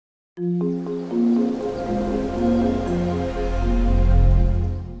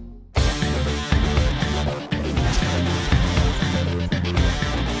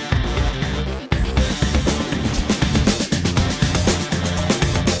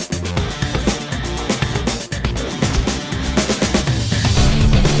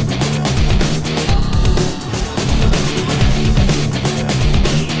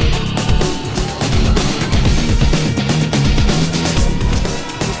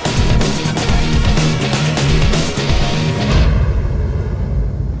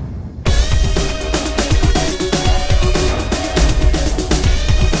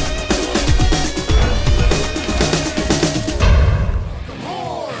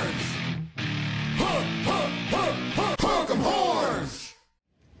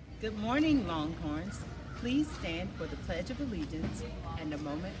Good morning, Longhorns. Please stand for the Pledge of Allegiance and a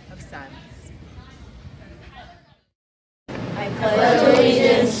moment of silence. I pledge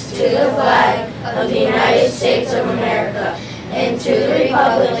allegiance to the flag of the United States of America and to the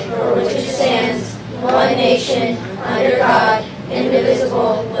republic for which it stands, one nation, under God,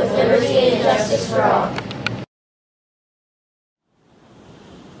 indivisible, with liberty and justice for all.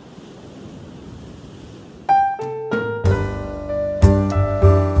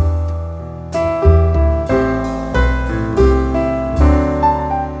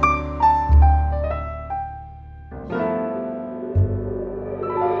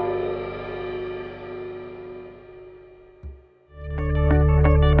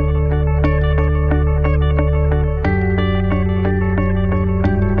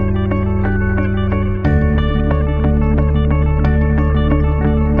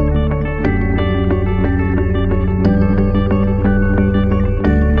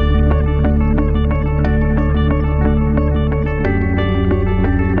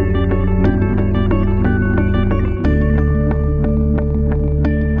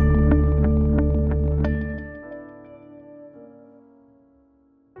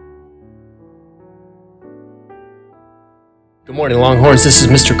 Good morning, Longhorns. This is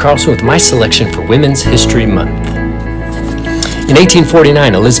Mr. Carlson with my selection for Women's History Month. In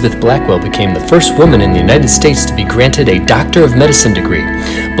 1849, Elizabeth Blackwell became the first woman in the United States to be granted a Doctor of Medicine degree.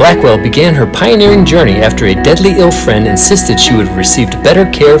 Blackwell began her pioneering journey after a deadly ill friend insisted she would have received better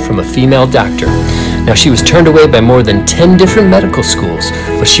care from a female doctor. Now, she was turned away by more than 10 different medical schools,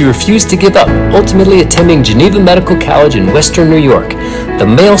 but she refused to give up, ultimately attending Geneva Medical College in Western New York. The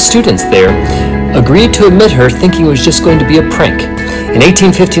male students there agreed to admit her, thinking it was just going to be a prank. In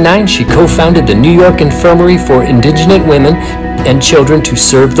 1859, she co-founded the New York Infirmary for Indigent Women and Children to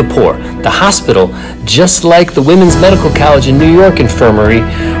Serve the Poor. The hospital, just like the Women's Medical College in New York Infirmary,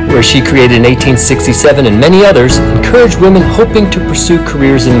 where she created in 1867, and many others, encouraged women hoping to pursue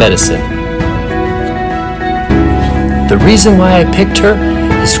careers in medicine. The reason why I picked her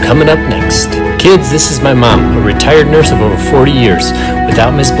is coming up next. Kids, this is my mom, a retired nurse of over 40 years.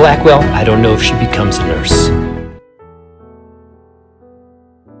 Without Miss Blackwell, I don't know if she becomes a nurse.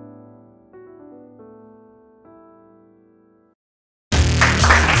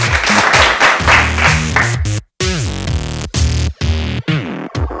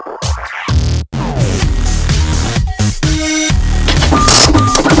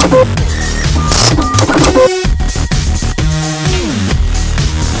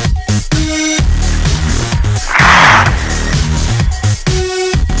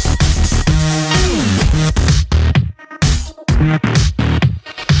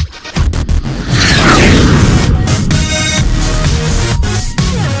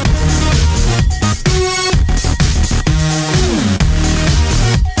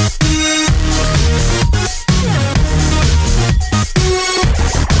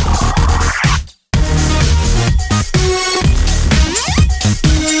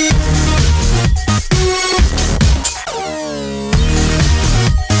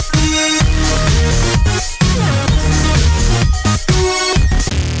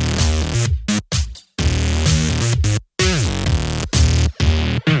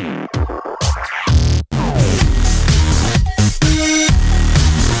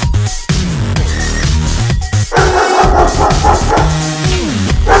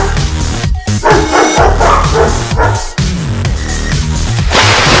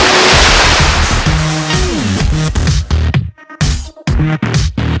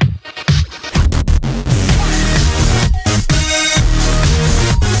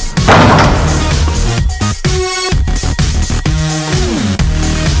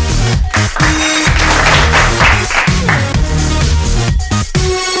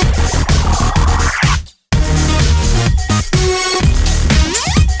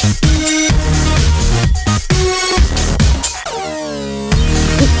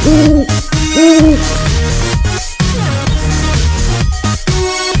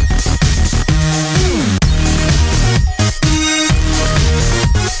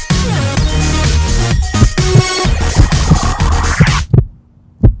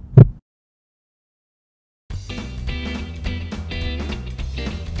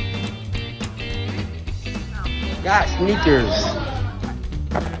 Got sneakers.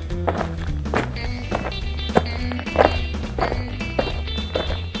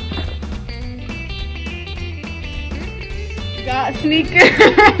 Got sneakers.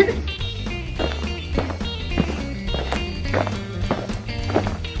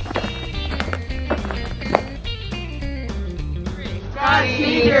 Got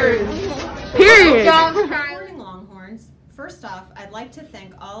sneakers. Period. Morning, Longhorns. First off, I'd like to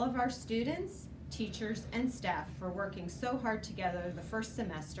thank all of our students, teachers, and staff for working so hard together the first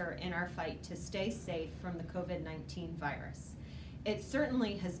semester in our fight to stay safe from the COVID-19 virus. It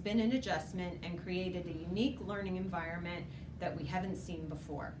certainly has been an adjustment and created a unique learning environment that we haven't seen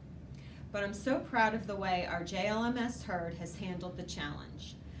before. But I'm so proud of the way our JLMS Herd has handled the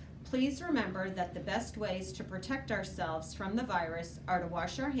challenge. Please remember that the best ways to protect ourselves from the virus are to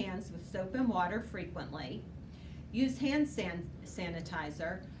wash our hands with soap and water frequently, use hand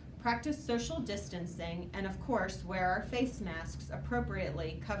sanitizer, practice social distancing, and of course, wear our face masks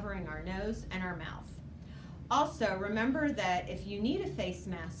appropriately, covering our nose and our mouth. Also, remember that if you need a face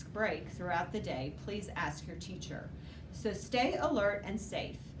mask break throughout the day, please ask your teacher. So stay alert and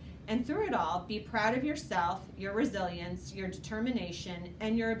safe. And through it all, be proud of yourself, your resilience, your determination,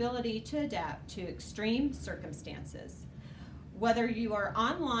 and your ability to adapt to extreme circumstances. Whether you are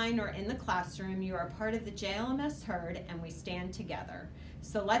online or in the classroom, you are part of the JLMS Herd, and we stand together.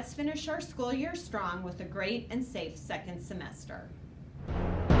 So let's finish our school year strong with a great and safe second semester.